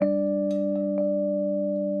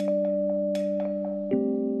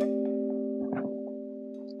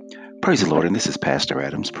Praise the Lord, and this is Pastor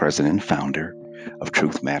Adams, President and founder of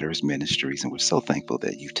Truth Matters Ministries, and we're so thankful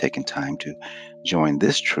that you've taken time to join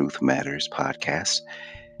this Truth Matters podcast.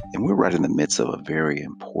 And we're right in the midst of a very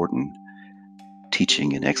important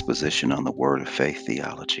teaching and exposition on the Word of Faith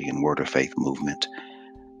theology and Word of Faith movement.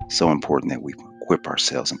 So important that we equip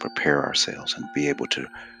ourselves and prepare ourselves and be able to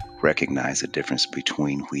recognize the difference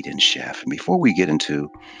between wheat and chaff. And before we get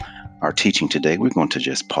into our teaching today, we're going to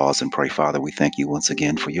just pause and pray. Father, we thank you once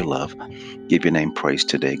again for your love. Give your name praise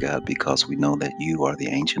today, God, because we know that you are the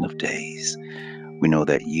Ancient of Days. We know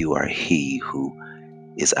that you are He who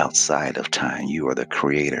is outside of time. You are the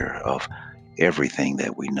creator of everything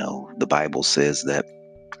that we know. The Bible says that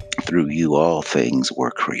through you all things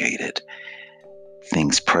were created,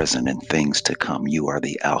 things present and things to come. You are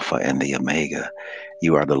the Alpha and the Omega.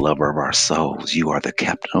 You are the lover of our souls. You are the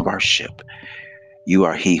captain of our ship. You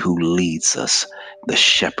are He who leads us, the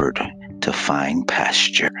shepherd, to find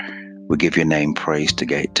pasture. We give your name praise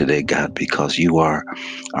today, God, because you are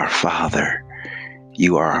our Father.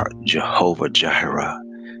 You are Jehovah Jireh.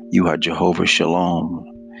 You are Jehovah Shalom.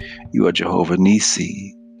 You are Jehovah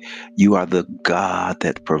Nisi. You are the God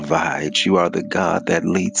that provides. You are the God that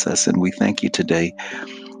leads us. And we thank you today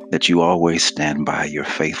that you always stand by. You're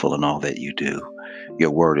faithful in all that you do.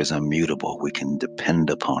 Your word is immutable. We can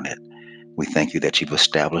depend upon it. We thank you that you've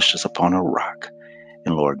established us upon a rock.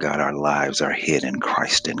 And Lord God, our lives are hid in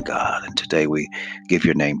Christ in God. And today we give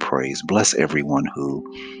your name praise. Bless everyone who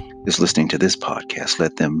is listening to this podcast.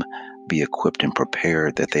 Let them be equipped and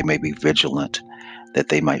prepared that they may be vigilant, that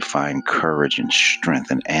they might find courage and strength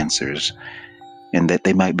and answers, and that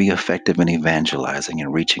they might be effective in evangelizing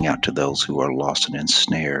and reaching out to those who are lost and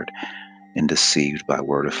ensnared and deceived by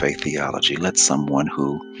word of faith theology. Let someone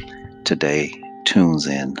who today tunes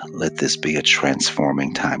in, let this be a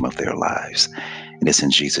transforming time of their lives. And it's in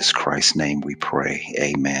Jesus Christ's name we pray.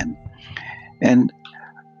 Amen. And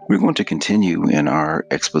we're going to continue in our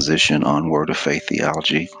exposition on Word of Faith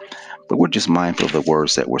theology, but we're just mindful of the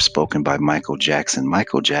words that were spoken by Michael Jackson.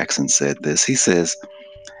 Michael Jackson said this. He says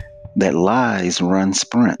that lies run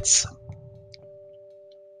sprints,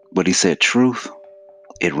 but he said truth,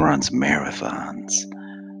 it runs marathons.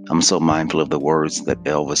 I'm so mindful of the words that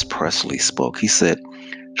Elvis Presley spoke. He said,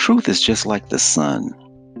 truth is just like the sun.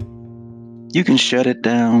 You can shut it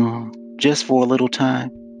down just for a little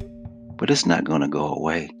time, but it's not going to go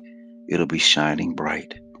away. It'll be shining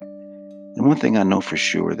bright. And one thing I know for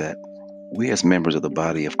sure, that we as members of the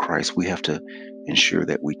body of Christ, we have to ensure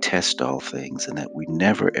that we test all things and that we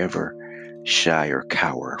never ever shy or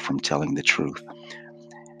cower from telling the truth.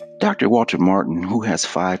 Dr. Walter Martin, who has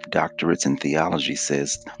 5 doctorates in theology,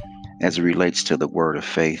 says, as it relates to the word of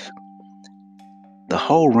faith, the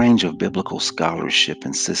whole range of biblical scholarship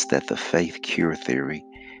insists that the faith cure theory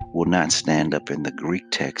will not stand up in the Greek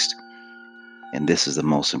text, and this is the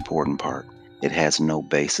most important part. It has no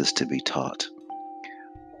basis to be taught.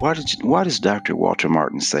 Why does Dr. Walter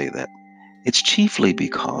Martin say that? It's chiefly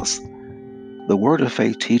because the Word of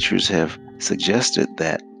Faith teachers have suggested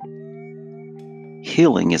that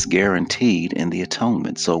healing is guaranteed in the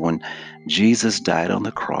atonement. So when Jesus died on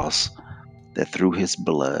the cross, that through his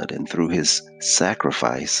blood and through his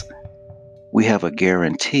sacrifice, we have a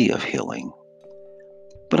guarantee of healing.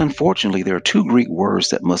 But unfortunately, there are 2 Greek words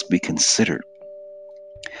that must be considered.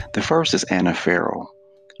 The first is anaphero.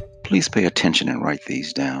 Please pay attention and write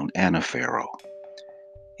these down. Anaphero.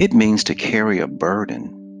 It means to carry a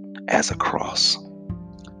burden as a cross,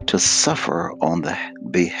 to suffer on the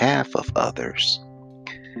behalf of others.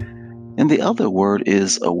 And the other word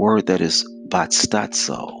is a word that is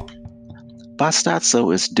bastazo.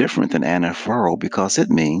 Bastazo is different than anaphero because it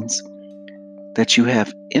means that you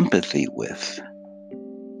have empathy with.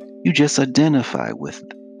 You just identify with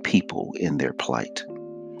people in their plight.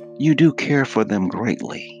 You do care for them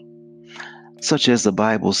greatly. Such as the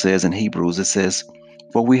Bible says in Hebrews, it says,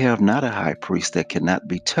 for we have not a high priest that cannot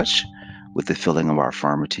be touched with the feeling of our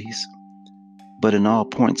infirmities, but in all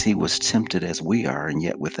points he was tempted as we are, and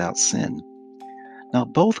yet without sin. Now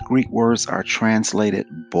both Greek words are translated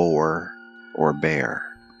bore or bear.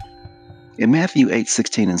 In Matthew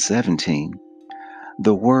 8:16 and 17,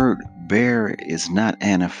 the word bear is not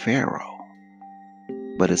anaphero,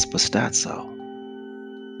 but it's bastazo.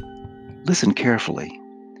 Listen carefully.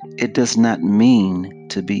 It does not mean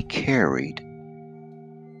to be carried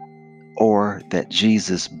or that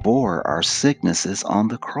Jesus bore our sicknesses on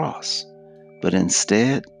the cross, but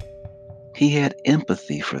instead, he had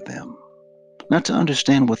empathy for them. Now, to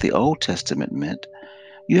understand what the Old Testament meant,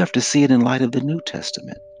 you have to see it in light of the New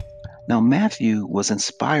Testament. Now, Matthew was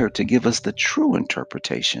inspired to give us the true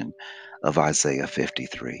interpretation of Isaiah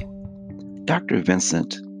 53. Dr.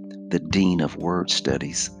 Vincent the dean of word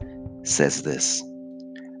studies, says this: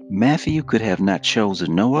 Matthew could have not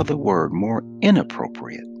chosen no other word more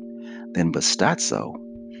inappropriate than bastazo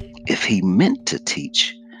if he meant to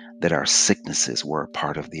teach that our sicknesses were a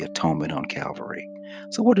part of the atonement on Calvary.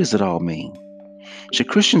 So, what does it all mean? Should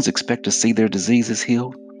Christians expect to see their diseases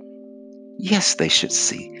healed? Yes, they should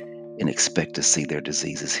see and expect to see their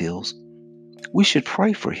diseases healed. We should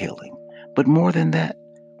pray for healing, but more than that,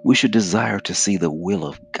 we should desire to see the will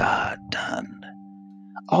of God done.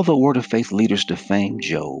 Although Word of Faith leaders defamed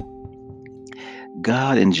Job,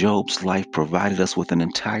 God in Job's life provided us with an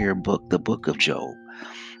entire book, the book of Job,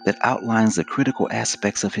 that outlines the critical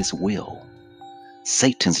aspects of his will,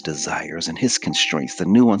 Satan's desires and his constraints, the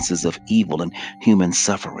nuances of evil and human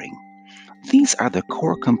suffering. These are the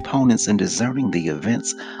core components in discerning the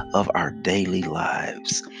events of our daily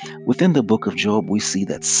lives. Within the book of Job, we see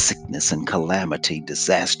that sickness and calamity,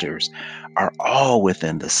 disasters, are all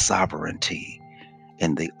within the sovereignty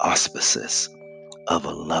and the auspices of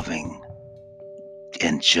a loving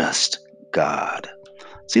and just God.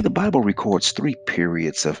 See, the Bible records 3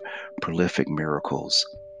 periods of prolific miracles.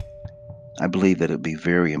 I believe that it would be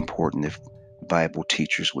very important if Bible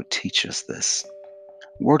teachers would teach us this.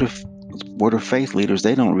 Word of faith leaders,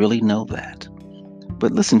 they don't really know that.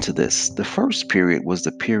 But listen to this. The first period was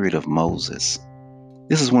the period of Moses.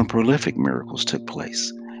 This is when prolific miracles took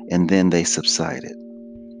place, and then they subsided.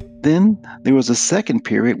 Then there was a second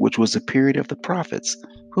period, which was the period of the prophets.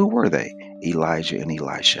 Who were they? Elijah and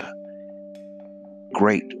Elisha.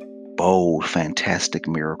 Great, bold, fantastic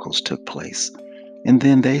miracles took place, and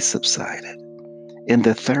then they subsided. And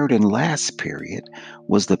the third and last period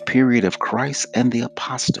was the period of Christ and the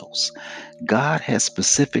apostles. God has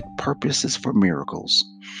specific purposes for miracles.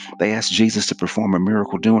 They asked Jesus to perform a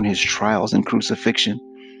miracle during his trials and crucifixion.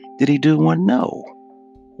 Did he do one? No.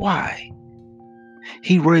 Why?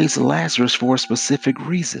 He raised Lazarus for a specific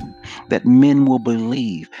reason, that men will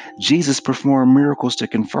believe. Jesus performed miracles to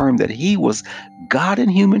confirm that he was God in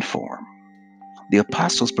human form. The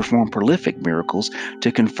apostles performed prolific miracles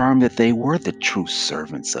to confirm that they were the true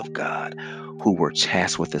servants of God, who were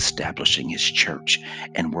tasked with establishing his church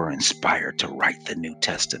and were inspired to write the New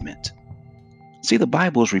Testament. See, the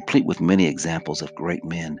Bible is replete with many examples of great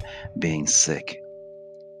men being sick.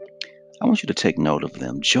 I want you to take note of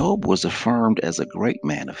them. Job was affirmed as a great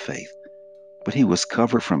man of faith, but he was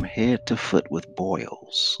covered from head to foot with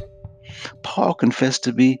boils. Paul confessed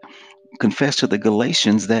to the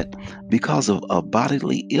Galatians that because of a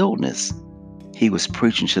bodily illness, he was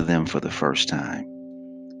preaching to them for the first time.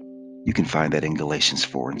 You can find that in Galatians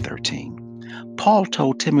 4 and 13. Paul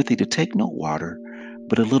told Timothy to take no water,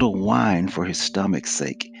 but a little wine for his stomach's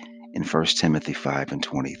sake in 1 Timothy 5 and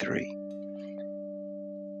 23.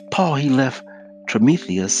 Paul, he left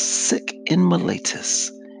Timotheus sick in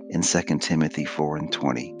Miletus in 2 Timothy 4 and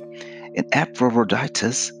 20. In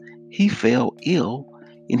Epaphroditus, he fell ill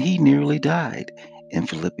and he nearly died in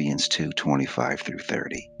Philippians 2, 25 through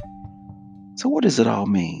 30. So what does it all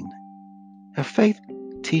mean? Have faith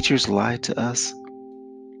teachers lied to us?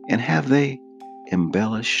 And have they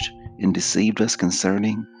embellished and deceived us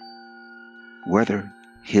concerning whether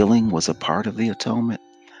healing was a part of the atonement?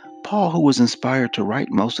 Paul, who was inspired to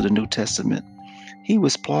write most of the New Testament, he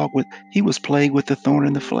was plagued with the thorn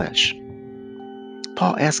in the flesh.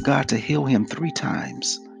 Paul asked God to heal him 3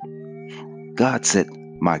 times. God said,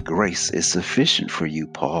 "My grace is sufficient for you,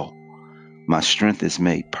 Paul. My strength is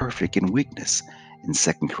made perfect in weakness," in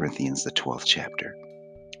 2 Corinthians, the 12th chapter.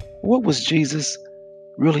 What was Jesus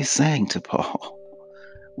really saying to Paul?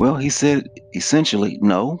 Well, he said essentially,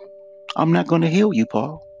 "No, I'm not going to heal you,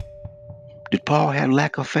 Paul." Did Paul have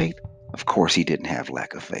lack of faith? Of course he didn't have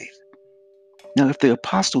lack of faith. Now, if the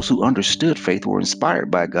apostles who understood faith were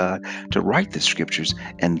inspired by God to write the scriptures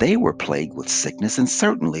and they were plagued with sickness, and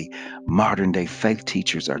certainly modern day faith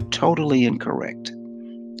teachers are totally incorrect.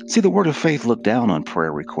 See, the Word of Faith looked down on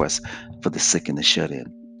prayer requests for the sick and the shut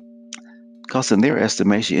in, because in their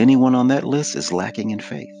estimation, anyone on that list is lacking in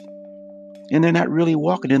faith. And they're not really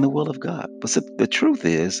walking in the will of God. But the truth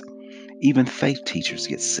is, even faith teachers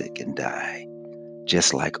get sick and die,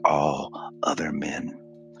 just like all other men.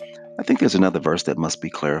 I think there's another verse that must be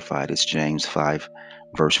clarified. It's James 5,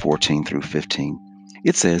 verse 14 through 15.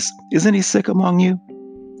 It says, "Is any sick among you?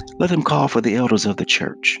 Let him call for the elders of the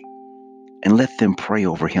church, and let them pray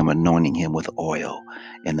over him, anointing him with oil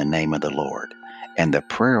in the name of the Lord. And the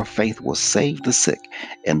prayer of faith will save the sick,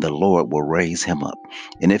 and the Lord will raise him up.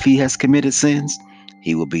 And if he has committed sins,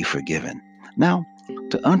 he will be forgiven." Now,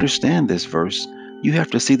 to understand this verse, you have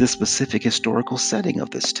to see the specific historical setting of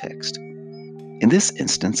this text. In this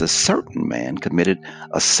instance, a certain man committed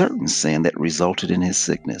a certain sin that resulted in his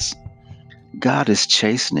sickness. God is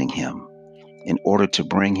chastening him in order to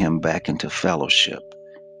bring him back into fellowship.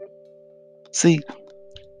 See,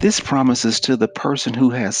 this promises to the person who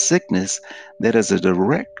has sickness that is a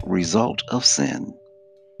direct result of sin.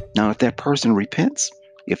 Now, if that person repents,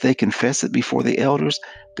 if they confess it before the elders,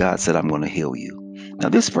 God said, I'm going to heal you. Now,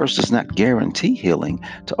 this verse does not guarantee healing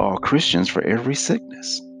to all Christians for every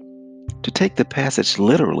sickness. To take the passage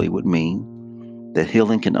literally would mean that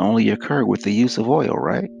healing can only occur with the use of oil,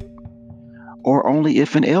 right? Or only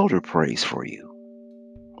if an elder prays for you.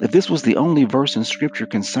 If this was the only verse in Scripture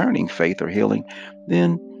concerning faith or healing,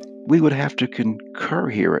 then we would have to concur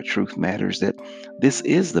here at Truth Matters that this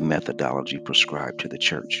is the methodology prescribed to the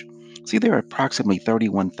church. See, there are approximately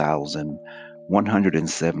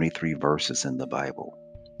 31,173 verses in the Bible.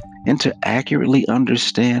 And to accurately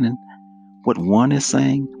understand what one is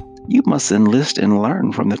saying, you must enlist and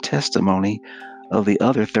learn from the testimony of the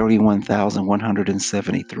other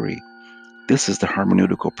 31,173. This is the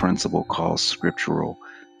hermeneutical principle called scriptural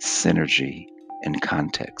synergy and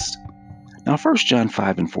context. Now, 1 John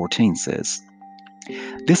 5 and 14 says,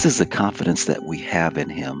 this is the confidence that we have in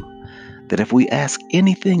him, that if we ask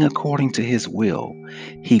anything according to his will,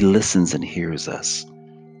 he listens and hears us.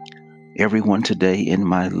 Everyone today in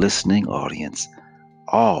my listening audience,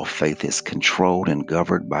 all faith is controlled and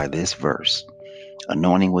governed by this verse.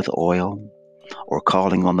 Anointing with oil or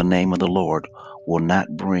calling on the name of the Lord will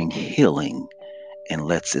not bring healing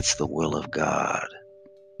unless it's the will of God.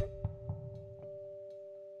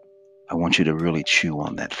 I want you to really chew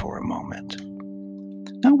on that for a moment.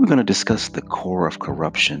 Now we're going to discuss the core of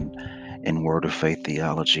corruption in Word of Faith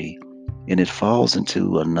theology, and it falls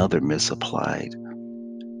into another misapplied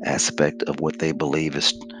aspect of what they believe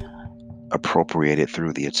is appropriated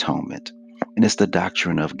through the atonement, and it's the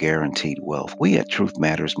doctrine of guaranteed wealth. We at Truth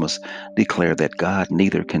Matters must declare that God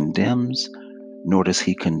neither condemns nor does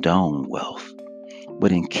he condone wealth.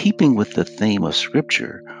 But in keeping with the theme of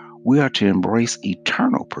Scripture, we are to embrace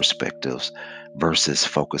eternal perspectives versus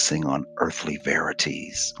focusing on earthly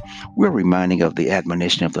verities. We're reminding of the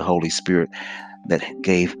admonition of the Holy Spirit that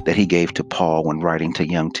he gave to Paul when writing to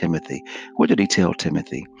young Timothy. What did he tell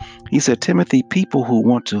Timothy? He said, Timothy, people who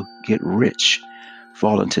want to get rich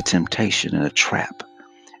fall into temptation and a trap,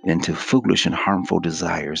 into foolish and harmful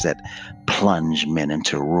desires that plunge men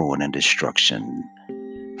into ruin and destruction.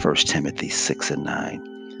 1 Timothy 6 and 9.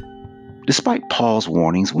 Despite Paul's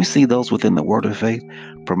warnings, we see those within the Word of Faith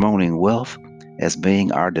promoting wealth as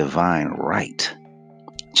being our divine right.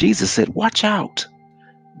 Jesus said, watch out.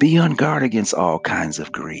 Be on guard against all kinds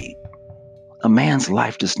of greed. A man's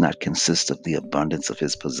life does not consist of the abundance of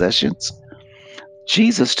his possessions.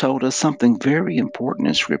 Jesus told us something very important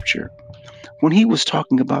in Scripture. When he was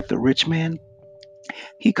talking about the rich man,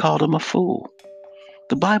 he called him a fool.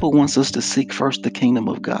 The Bible wants us to seek first the kingdom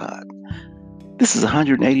of God. This is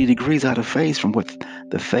 180 degrees out of phase from what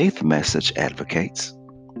the faith message advocates.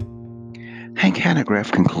 Hank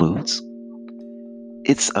Hanegraaff concludes,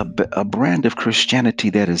 it's a brand of Christianity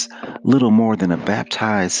that is little more than a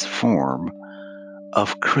baptized form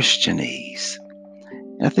of Christianese.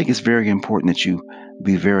 And I think it's very important that you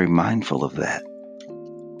be very mindful of that.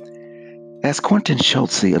 As Quentin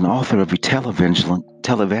Schultze, an author of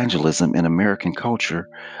Televangelism in American Culture,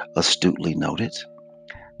 astutely noted,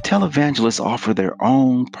 televangelists offer their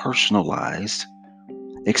own personalized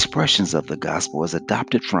expressions of the gospel as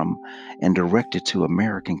adopted from and directed to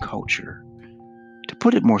American culture. To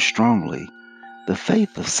put it more strongly, the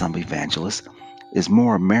faith of some evangelists is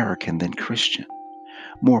more American than Christian,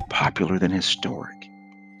 more popular than historic,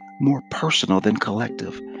 more personal than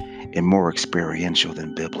collective, and more experiential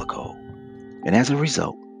than biblical. And as a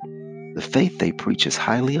result, the faith they preach is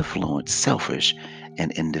highly affluent, selfish,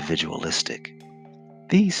 and individualistic.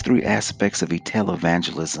 These three aspects of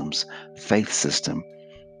televangelism's faith system,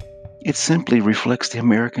 it simply reflects the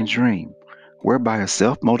American dream, whereby a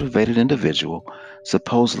self-motivated individual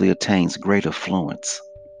supposedly attains great affluence.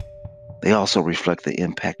 They also reflect the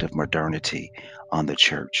impact of modernity on the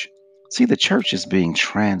church. See, the church is being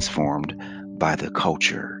transformed by the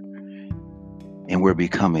culture, and we're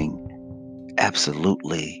becoming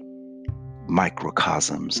absolutely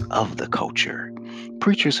microcosms of the culture.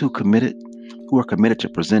 Preachers who are committed to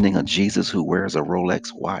presenting a Jesus who wears a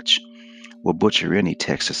Rolex watch will butcher any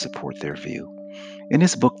text to support their view. In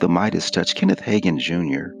his book, The Midas Touch, Kenneth Hagin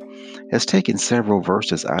Jr. has taken several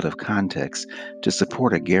verses out of context to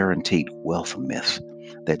support a guaranteed wealth myth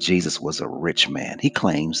that Jesus was a rich man. He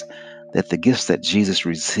claims that the gifts that Jesus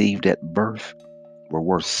received at birth were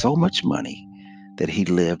worth so much money that he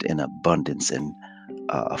lived in abundance and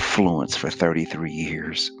affluence for 33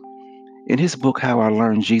 years. In his book, How I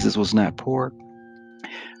Learned Jesus Was Not Poor,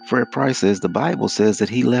 Fred Price says the Bible says that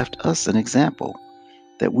he left us an example,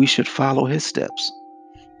 that we should follow his steps.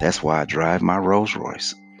 That's why I drive my Rolls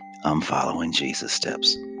Royce. I'm following Jesus'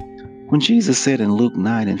 steps. When Jesus said in Luke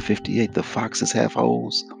 9:58, the foxes have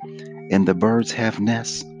holes and the birds have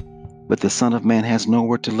nests, but the Son of Man has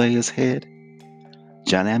nowhere to lay his head,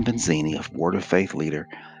 John Ambenzini, a Word of Faith leader,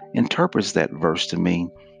 interprets that verse to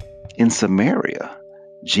mean in Samaria,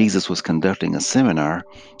 Jesus was conducting a seminar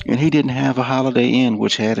and he didn't have a Holiday Inn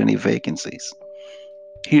which had any vacancies.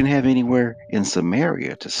 He didn't have anywhere in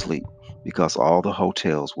Samaria to sleep because all the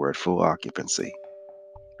hotels were at full occupancy.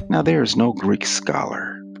 Now, there is no Greek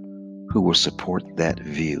scholar who will support that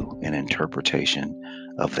view and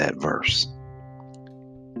interpretation of that verse.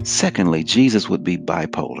 Secondly, Jesus would be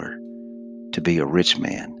bipolar, to be a rich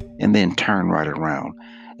man, and then turn right around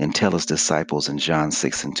and tell his disciples in John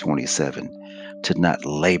 6:27 to not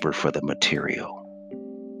labor for the material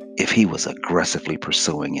if he was aggressively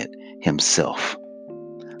pursuing it himself.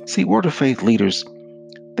 See, Word of Faith leaders,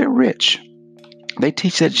 they're rich. They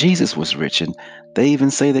teach that Jesus was rich, and they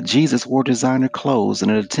even say that Jesus wore designer clothes in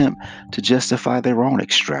an attempt to justify their own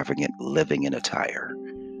extravagant living and attire.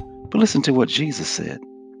 But listen to what Jesus said.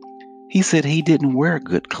 He said he didn't wear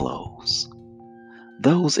good clothes.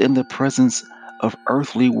 Those in the presence of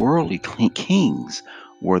earthly, worldly kings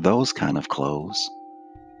wore those kind of clothes.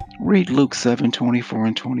 Read Luke 7:24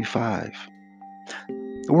 and 25.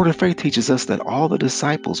 The Word of Faith teaches us that all the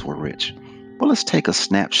disciples were rich. Well, let's take a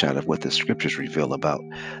snapshot of what the scriptures reveal about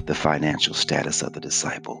the financial status of the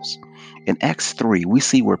disciples. In Acts 3, we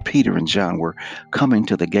see where Peter and John were coming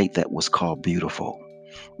to the gate that was called Beautiful.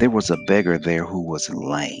 There was a beggar there who was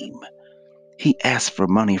lame. He asked for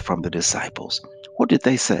money from the disciples. What did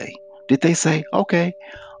they say? Did they say, okay,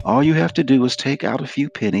 all you have to do is take out a few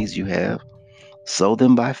pennies you have, sow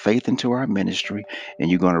them by faith into our ministry, and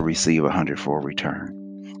you're going to receive 100 for a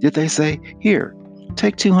return? Did they say, here,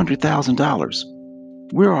 take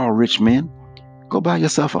 $200,000. We're all rich men. Go buy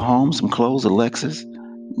yourself a home, some clothes, a Lexus?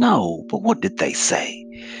 No, but what did they say?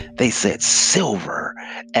 They said, silver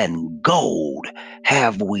and gold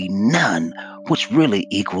have we none, which really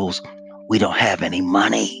equals we don't have any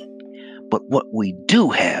money. But what we do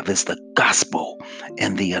have is the gospel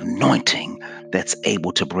and the anointing that's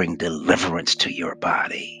able to bring deliverance to your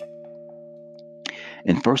body.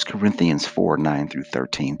 In 1 Corinthians 4:9 through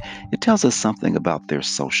 13, it tells us something about their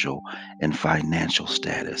social and financial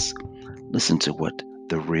status. Listen to what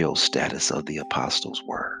the real status of the apostles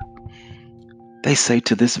were. They say,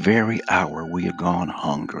 to this very hour we are gone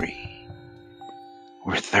hungry.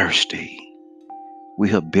 We're thirsty. We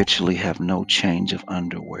habitually have no change of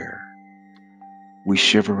underwear. We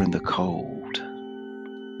shiver in the cold.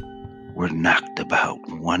 We're knocked about,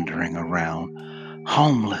 wandering around,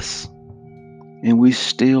 homeless, and we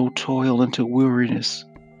still toil into weariness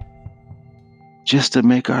just to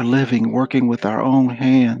make our living, working with our own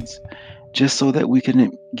hands, just so that we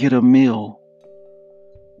can get a meal.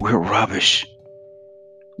 We're rubbish.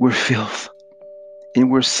 We're filth.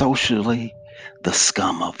 And we're socially the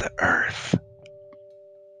scum of the earth.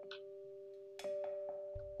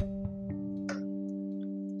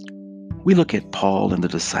 We look at Paul and the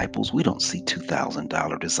disciples. We don't see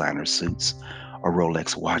 $2,000 designer suits or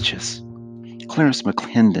Rolex watches. Clarence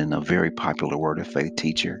McClendon, a very popular Word of Faith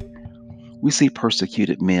teacher, we see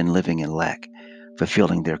persecuted men living in lack,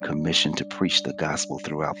 fulfilling their commission to preach the gospel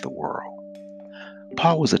throughout the world.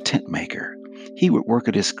 Paul was a tent maker. He would work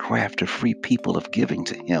at his craft to free people of giving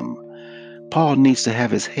to him. Paul needs to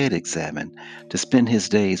have his head examined to spend his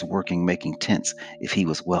days working making tents if he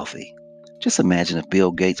was wealthy. Just imagine if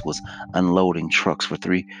Bill Gates was unloading trucks for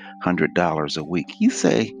 $300 a week. You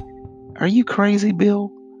say, are you crazy,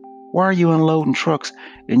 Bill? Why are you unloading trucks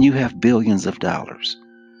and you have billions of dollars?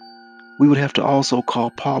 We would have to also call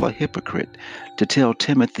Paul a hypocrite to tell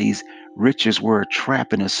Timothy's riches were a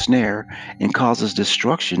trap and a snare and causes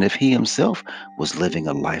destruction if he himself was living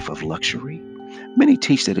a life of luxury. Many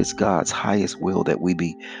teach that it's God's highest will that we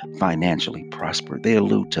be financially prospered. They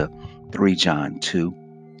allude to 3 John 2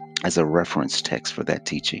 as a reference text for that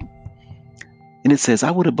teaching. And it says,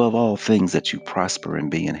 I would above all things that you prosper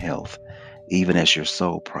and be in health, even as your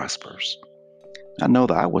soul prospers. I know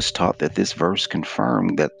that I was taught that this verse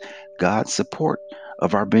confirmed that God's support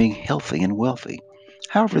of our being healthy and wealthy.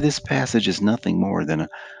 However, this passage is nothing more than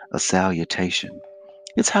a salutation.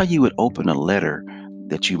 It's how you would open a letter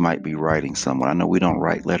that you might be writing someone. I know we don't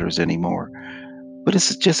write letters anymore, but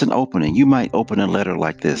it's just an opening. You might open a letter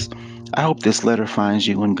like this. I hope this letter finds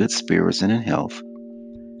you in good spirits and in health.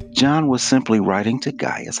 John was simply writing to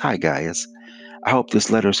Gaius. Hi, Gaius. I hope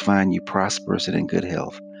this letter finds you prosperous and in good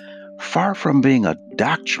health. Far from being a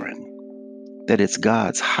doctrine that it's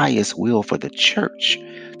God's highest will for the church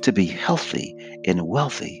to be healthy and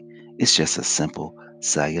wealthy is just a simple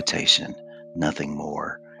salutation, nothing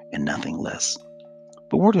more and nothing less.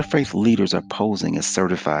 But Word of Faith leaders are posing as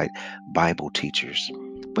certified Bible teachers,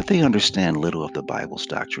 but they understand little of the Bible's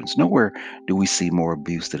doctrines. Nowhere do we see more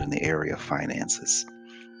abuse than in the area of finances.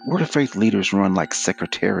 Word of Faith leaders run like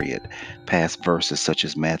secretariat past verses such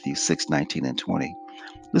as Matthew 6:19 and 20.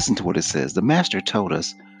 Listen to what it says. The Master told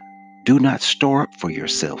us, "Do not store up for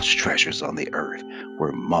yourselves treasures on the earth,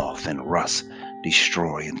 where moth and rust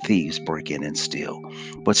destroy and thieves break in and steal,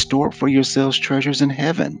 but store up for yourselves treasures in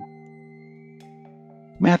heaven."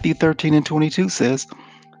 Matthew 13 and 22 says,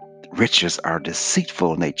 "Riches are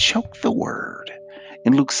deceitful and they choke the word."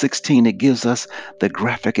 In Luke 16, it gives us the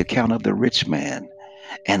graphic account of the rich man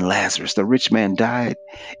and Lazarus. The rich man died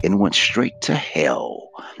and went straight to hell.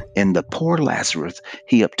 And the poor Lazarus,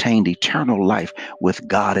 he obtained eternal life with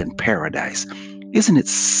God in paradise. Isn't it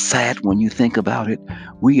sad when you think about it?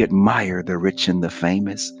 We admire the rich and the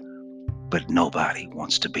famous, but nobody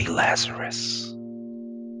wants to be Lazarus.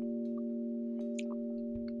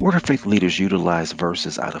 Word of Faith leaders utilize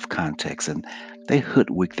verses out of context and they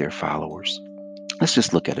hoodwink their followers. Let's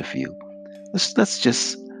just look at a few. Let's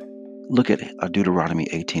just look at Deuteronomy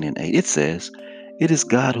 18 and 8. It says, "It is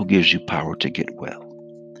God who gives you power to get well."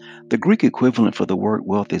 The Greek equivalent for the word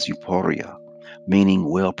wealth is euporia, meaning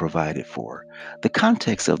well provided for. The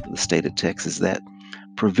context of the stated text is that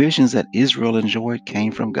provisions that Israel enjoyed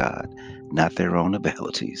came from God, not their own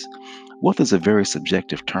abilities. Wealth is a very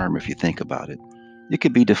subjective term if you think about it. It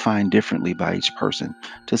could be defined differently by each person.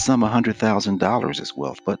 To some, $100,000 is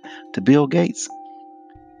wealth, but to Bill Gates,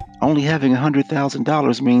 only having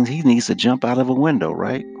 $100,000 means he needs to jump out of a window,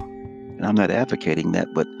 right? And I'm not advocating that,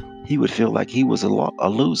 but he would feel like he was a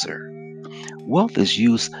loser. Wealth is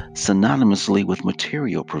used synonymously with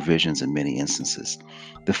material provisions in many instances.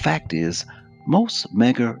 The fact is, most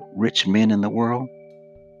mega rich men in the world,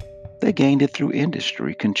 they gained it through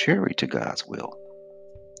industry contrary to God's will.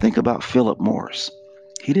 Think about Philip Morris.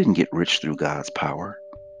 He didn't get rich through God's power.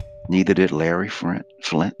 Neither did Larry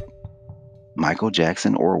Flint, Michael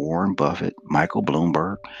Jackson, or Warren Buffett, Michael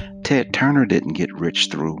Bloomberg. Ted Turner didn't get rich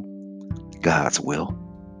through God's will.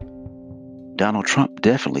 Donald Trump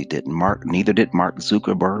definitely didn't. Neither did Mark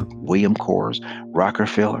Zuckerberg, William Coors,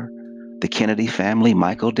 Rockefeller, the Kennedy family,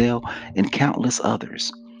 Michael Dell, and countless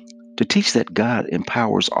others. To teach that God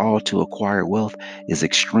empowers all to acquire wealth is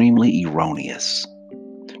extremely erroneous.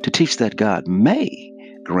 To teach that God may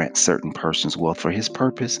grant certain persons wealth for his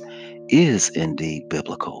purpose is indeed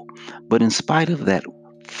biblical. But in spite of that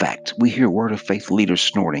fact, we hear Word of Faith leaders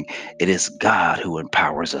snorting, "It is God who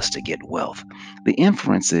empowers us to get wealth." The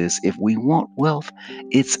inference is if we want wealth,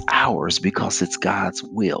 it's ours because it's God's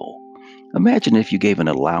will. Imagine if you gave an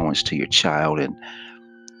allowance to your child and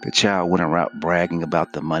the child went around bragging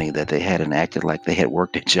about the money that they had and acted like they had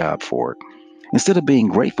worked a job for it. Instead of being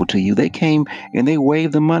grateful to you, they came and they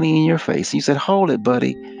waved the money in your face. You said, "Hold it,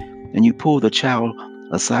 buddy." And you pull the child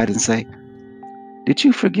aside and say, "Did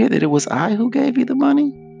you forget that it was I who gave you the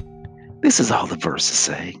money?" This is all the verse is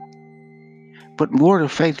saying. But Word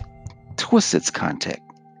of Faith twists its context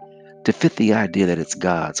to fit the idea that it's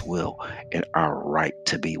God's will and our right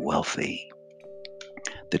to be wealthy.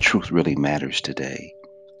 The truth really matters today.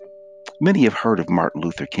 Many have heard of Martin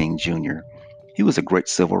Luther King Jr. He was a great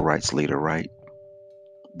civil rights leader, right?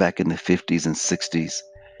 Back in the 50s and 60s,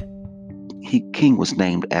 King was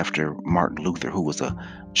named after Martin Luther, who was a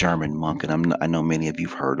German monk. And I know many of you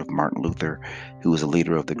have heard of Martin Luther, who was a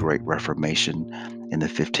leader of the Great Reformation in the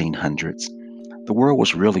 1500s. The world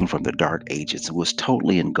was reeling from the Dark Ages. It was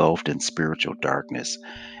totally engulfed in spiritual darkness,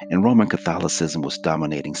 and Roman Catholicism was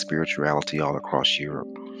dominating spirituality all across Europe.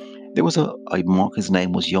 There was a monk, his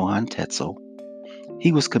name was Johann Tetzel.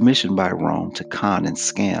 He was commissioned by Rome to con and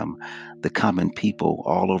scam the common people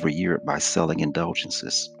all over Europe by selling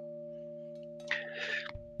indulgences.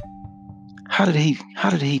 How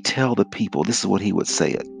did he tell the people? This is what he would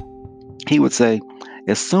say it. He would say,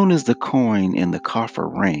 "As soon as the coin in the coffer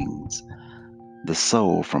rings, the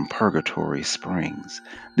soul from purgatory springs."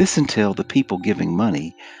 This entailed the people giving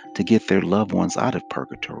money to get their loved ones out of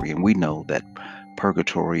purgatory. And we know that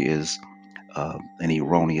purgatory is an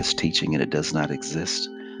erroneous teaching and it does not exist.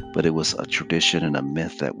 But it was a tradition and a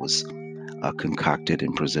myth that was concocted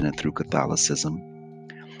and presented through Catholicism.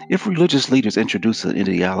 If religious leaders introduce an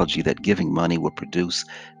ideology that giving money would produce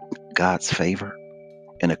God's favor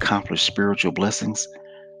and accomplish spiritual blessings,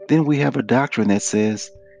 then we have a doctrine that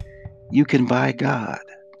says you can buy God.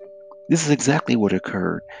 This is exactly what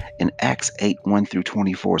occurred in Acts 8 1 through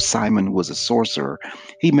 24. Simon was a sorcerer.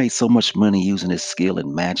 He made so much money using his skill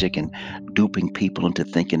in magic and duping people into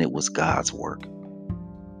thinking it was God's work.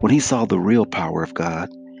 When he saw the real power of God,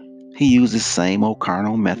 he used his same old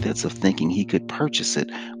carnal methods of thinking he could purchase it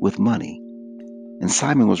with money. And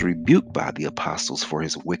Simon was rebuked by the apostles for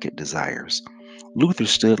his wicked desires. Luther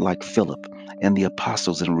stood like Philip and the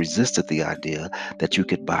apostles and resisted the idea that you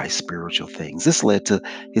could buy spiritual things. This led to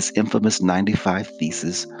his infamous 95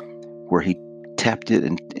 Thesis, where he tapped it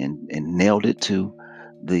and nailed it to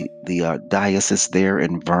the diocese there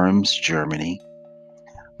in Worms, Germany,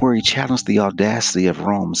 where he challenged the audacity of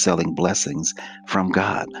Rome selling blessings from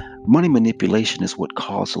God. Money manipulation is what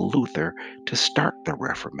caused Luther to start the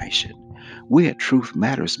Reformation. We at Truth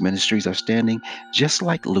Matters Ministries are standing just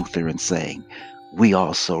like Luther and saying, we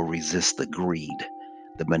also resist the greed,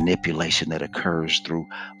 the manipulation that occurs through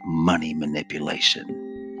money manipulation.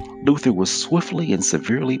 Luther was swiftly and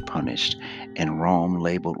severely punished, and Rome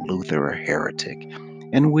labeled Luther a heretic.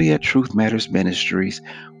 And we at Truth Matters Ministries,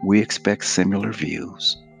 we expect similar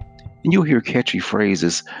views. And you'll hear catchy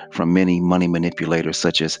phrases from many money manipulators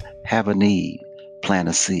such as have a need, plant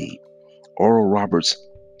a seed. Oral Roberts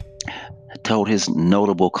told his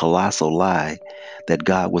notable colossal lie that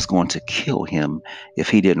God was going to kill him if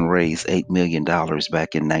he didn't raise $8 million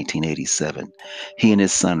back in 1987. He and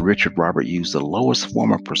his son Richard Robert used the lowest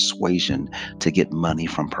form of persuasion to get money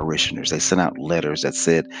from parishioners. They sent out letters that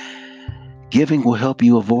said, giving will help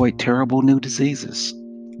you avoid terrible new diseases.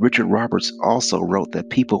 Richard Roberts also wrote that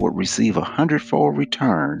people would receive a hundredfold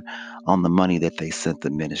return on the money that they sent the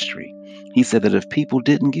ministry. He said that if people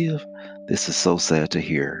didn't give, this is so sad to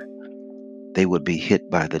hear, they would be hit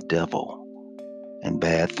by the devil and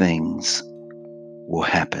bad things will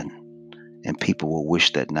happen and people will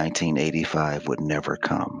wish that 1985 would never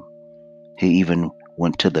come. He even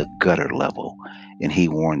went to the gutter level and he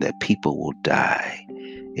warned that people will die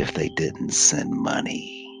if they didn't send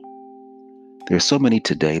money. There's so many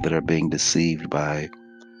today that are being deceived by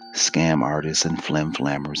scam artists and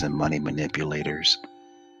flim-flammers and money manipulators.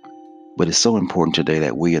 But it's so important today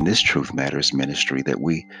that we in this Truth Matters ministry, that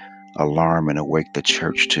we alarm and awake the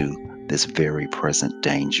church to this very present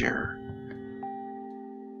danger.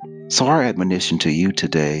 So our admonition to you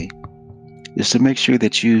today is to make sure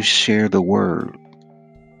that you share the word,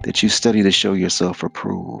 that you study to show yourself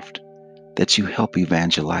approved, that you help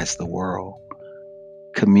evangelize the world.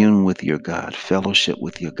 Commune with your God, fellowship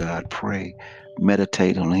with your God, pray,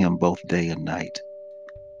 meditate on Him both day and night.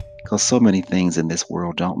 Because so many things in this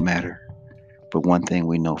world don't matter. But one thing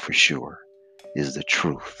we know for sure is the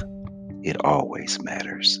truth. It always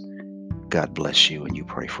matters. God bless you, and you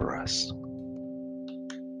pray for us.